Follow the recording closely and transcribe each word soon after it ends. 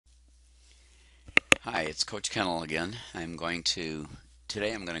Hi, it's Coach Kinel again.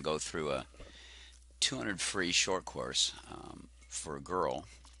 Today I'm going to go through a 200 free short course for a girl,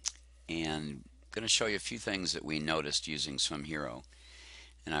 and going to show you a few things that we noticed using SwimHero.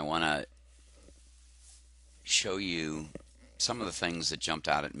 And I want to show you some of the things that jumped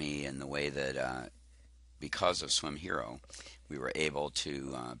out at me in the way that because of SwimHero, we were able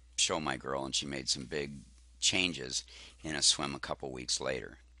to show my girl, and she made some big changes in a swim a couple weeks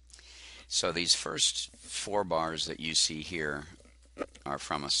later. So these first four bars that you see here are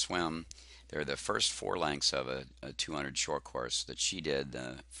from a swim. They're the first four lengths of a 200 short course that she did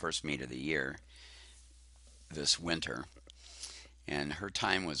the first meet of the year this winter. And her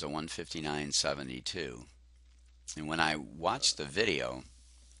time was a 1:59.72. And when I watched the video,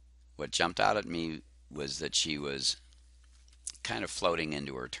 what jumped out at me was that she was kind of floating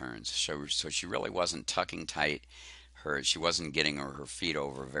into her turns. So she really wasn't tucking tight. She wasn't getting her feet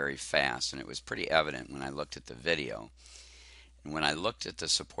over very fast, and it was pretty evident when I looked at the video. And when I looked at the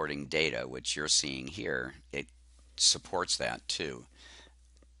supporting data, which you're seeing here, it supports that too.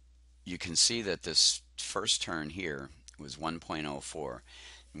 You can see that this first turn here was 1.04.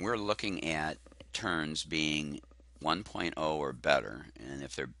 And we're looking at turns being 1.0 or better, and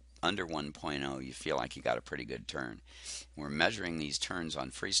if they're under 1.0, you feel like you got a pretty good turn. We're measuring these turns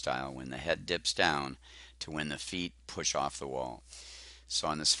on freestyle when the head dips down to when the feet push off the wall. So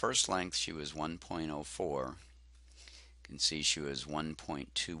on this first length, she was 1.04. You can see she was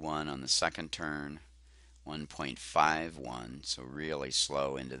 1.21 on the second turn, 1.51, so really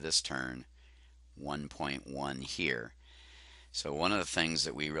slow into this turn, 1.1 here. So one of the things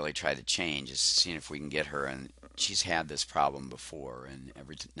that we really try to change is seeing if we can get her, and she's had this problem before, and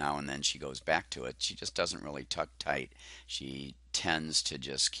every now and then she goes back to it. She just doesn't really tuck tight. She tends to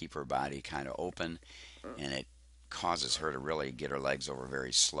just keep her body kind of open, and it causes her to really get her legs over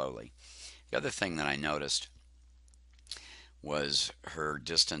very slowly. The other thing that I noticed was her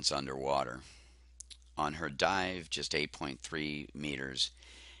distance underwater. On her dive, just 8.3 meters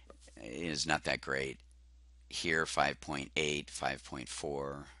is not that great. Here, 5.8, 5.4,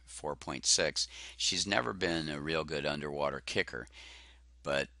 4.6. She's never been a real good underwater kicker,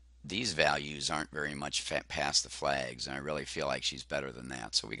 but these values aren't very much past the flags, and I really feel like she's better than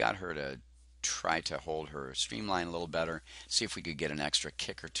that. So we got her to try to hold her streamline a little better, see if we could get an extra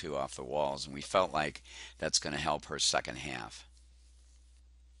kick or two off the walls, and we felt like that's going to help her second half.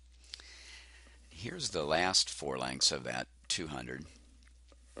 Here's the last four lengths of that 200,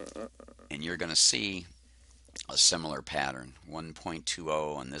 and you're going to see a similar pattern. 1.20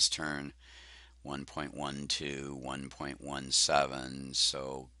 on this turn, 1.12, 1.17.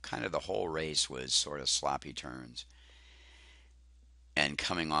 So kind of the whole race was sort of sloppy turns. And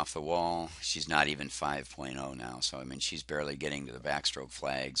coming off the wall, she's not even 5.0 now. So I mean, she's barely getting to the backstroke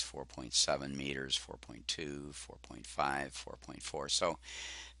flags. 4.7 meters, 4.2, 4.5, 4.4. So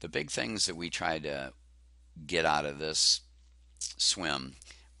the big things that we tried to get out of this swim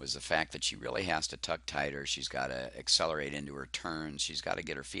was the fact that she really has to tuck tighter. She's got to accelerate into her turns. She's got to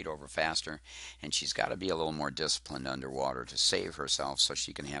get her feet over faster, and she's got to be a little more disciplined underwater to save herself so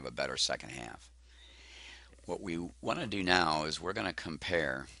she can have a better second half. What we want to do now is we're going to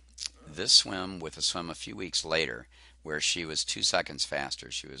compare this swim with a swim a few weeks later where she was 2 seconds faster.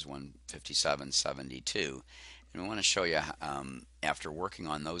 She was 1:57.72. And we want to show you, after working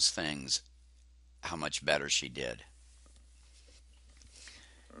on those things, how much better she did.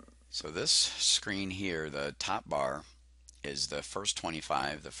 So this screen here, the top bar, is the first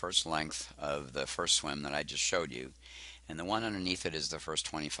 25, the first length of the first swim that I just showed you. And the one underneath it is the first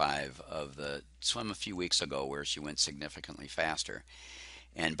 25 of the swim a few weeks ago where she went significantly faster.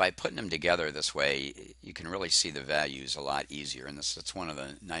 And by putting them together this way, you can really see the values a lot easier. And that's one of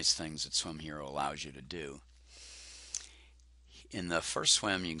the nice things that SwimHero allows you to do. In the first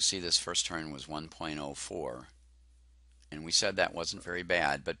swim, you can see this first turn was 1.04. And we said that wasn't very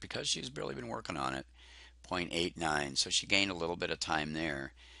bad, but because she's really been working on it, 0.89. So she gained a little bit of time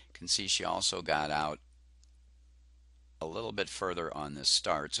there. You can see she also got out a little bit further on this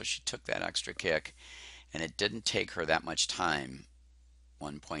start, so she took that extra kick, and it didn't take her that much time,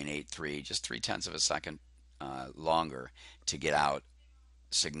 1.83, just 0.3 of a second longer to get out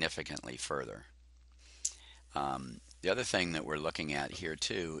significantly further. The other thing that we're looking at here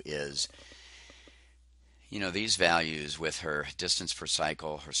too is, you know, these values with her distance per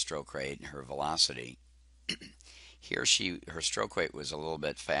cycle, her stroke rate, and her velocity. Here her stroke rate was a little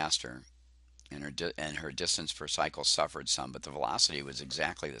bit faster, and her distance per cycle suffered some, but the velocity was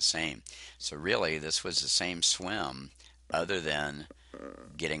exactly the same. So really, this was the same swim, other than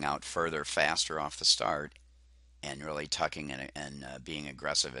getting out further, faster off the start, and really tucking and being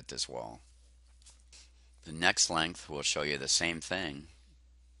aggressive at this wall. The next length will show you the same thing.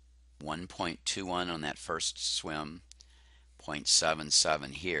 1.21 on that first swim,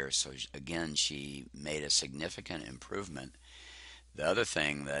 0.77 here. So again, she made a significant improvement. The other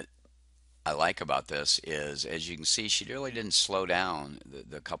thing that I like about this is, as you can see, she really didn't slow down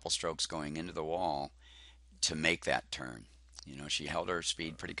the couple strokes going into the wall to make that turn. You know, she held her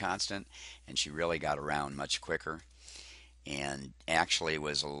speed pretty constant, and she really got around much quicker, and actually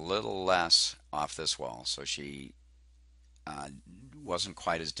was a little less off this wall. So she uh, wasn't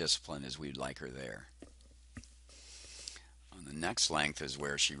quite as disciplined as we'd like her there. On the next length is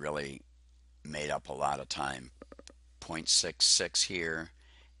where she really made up a lot of time. 0.66 here,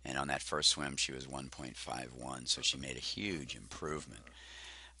 and on that first swim she was 1.51, so she made a huge improvement.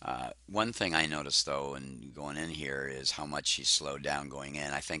 One thing I noticed though, and going in here, is how much she slowed down going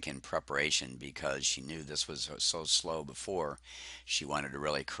in. I think in preparation, because she knew this was so slow before, she wanted to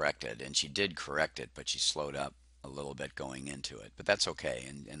really correct it, and she did correct it, but she slowed up a little bit going into it. But that's okay,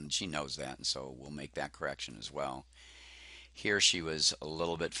 and she knows that, and so we'll make that correction as well. Here she was a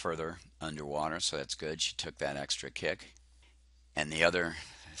little bit further underwater, so that's good. She took that extra kick. And the other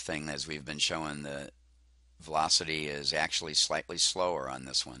thing, as we've been showing, the velocity is actually slightly slower on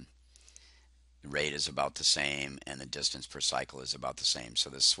this one. The rate is about the same, and the distance per cycle is about the same. So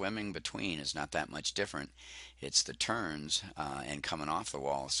the swimming between is not that much different. It's the turns and coming off the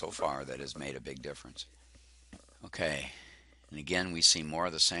wall so far that has made a big difference. Okay, and again we see more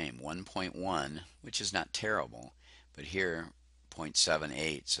of the same. 1.1, which is not terrible, but here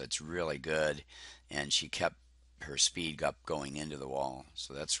 0.78, so it's really good, and she kept her speed up going into the wall,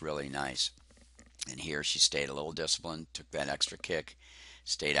 so that's really nice. And here she stayed a little disciplined, took that extra kick,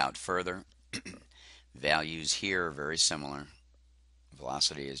 stayed out further. Values here are very similar.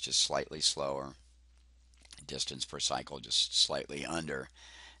 Velocity is just slightly slower. Distance per cycle just slightly under.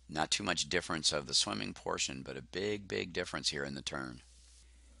 Not too much difference of the swimming portion, but a big difference here in the turn.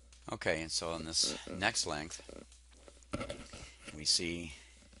 Okay, and so on this next length, we see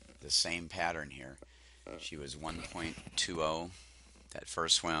the same pattern here. She was 1.20 that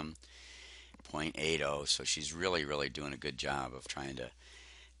first swim, 0.80, so she's really doing a good job of trying to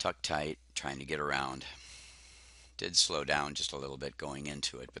tuck tight, trying to get around. Did slow down just a little bit going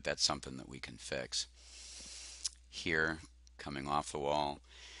into it, but that's something that we can fix. Here, coming off the wall,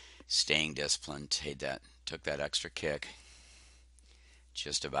 staying disciplined, took that extra kick,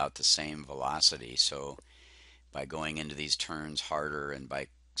 just about the same velocity. So by going into these turns harder and by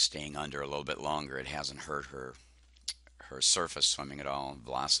staying under a little bit longer, it hasn't hurt her surface swimming at all.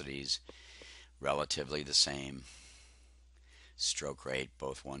 Velocities relatively the same. Stroke rate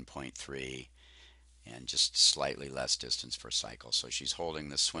both 1.3, and just slightly less distance per cycle. So she's holding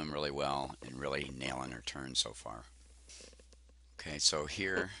the swim really well and really nailing her turn so far. Okay, so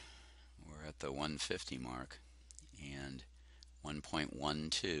here we're at the 150 mark and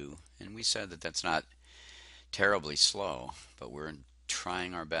 1.12, and we said that that's not terribly slow, but we're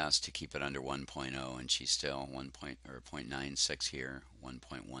trying our best to keep it under 1.0, and she's still 0.96 here,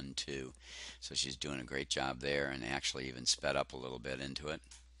 1.12. So she's doing a great job there, and actually even sped up a little bit into it.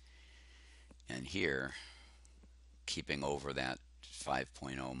 And here, keeping over that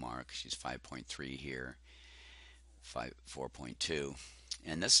 5.0 mark, she's 5.3 here, 4.2.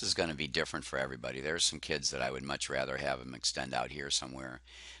 And this is going to be different for everybody. There's some kids that I would much rather have them extend out here somewhere,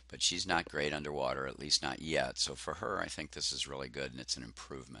 but she's not great underwater, at least not yet. So for her, I think this is really good, and it's an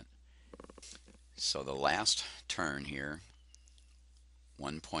improvement. So the last turn here,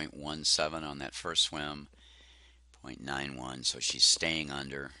 1.17 on that first swim, 0.91. So she's staying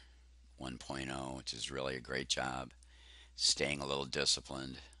under 1.0, which is really a great job. Staying a little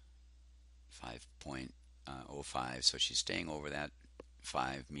disciplined, 5.05. So she's staying over that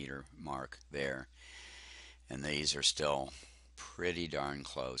 5-meter mark there, and these are still pretty darn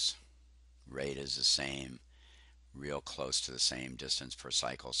close. Rate is the same, real close to the same distance per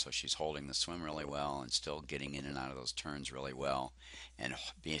cycle. So she's holding the swim really well and still getting in and out of those turns really well, and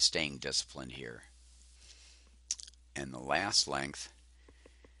staying disciplined here. And the last length,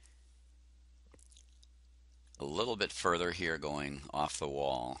 a little bit further here, going off the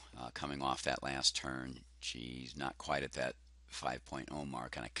wall, coming off that last turn. She's not quite at that 5.0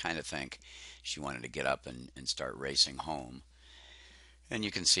 mark, and I kind of think she wanted to get up and start racing home. And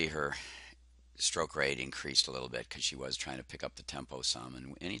you can see her stroke rate increased a little bit because she was trying to pick up the tempo some.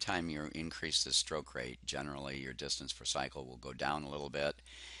 And anytime you increase the stroke rate, generally your distance per cycle will go down a little bit,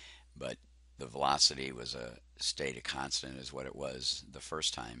 but the velocity was stayed a constant as what it was the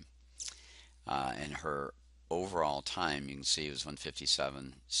first time. And her overall time, you can see, it was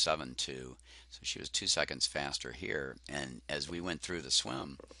 157.72, so she was 2 seconds faster here. And as we went through the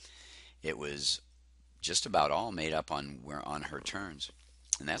swim, it was just about all made up on her turns.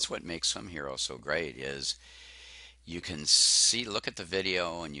 And that's what makes SwimHero so great is you can see, look at the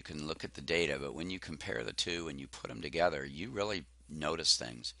video and you can look at the data, but when you compare the two and you put them together, you really notice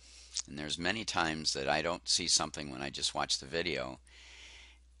things. And there's many times that I don't see something when I just watch the video,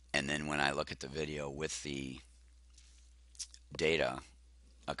 and then when I look at the video with the data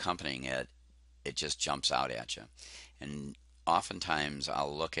accompanying it, it just jumps out at you. And oftentimes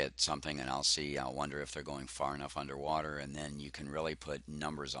I'll look at something and I'll wonder if they're going far enough underwater, and then you can really put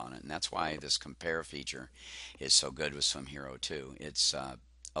numbers on it. And that's why this compare feature is so good with SwimHero 2. It's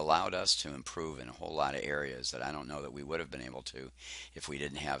allowed us to improve in a whole lot of areas that I don't know that we would have been able to if we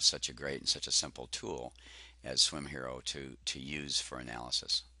didn't have such a great and such a simple tool as SwimHero to use for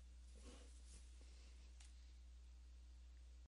analysis.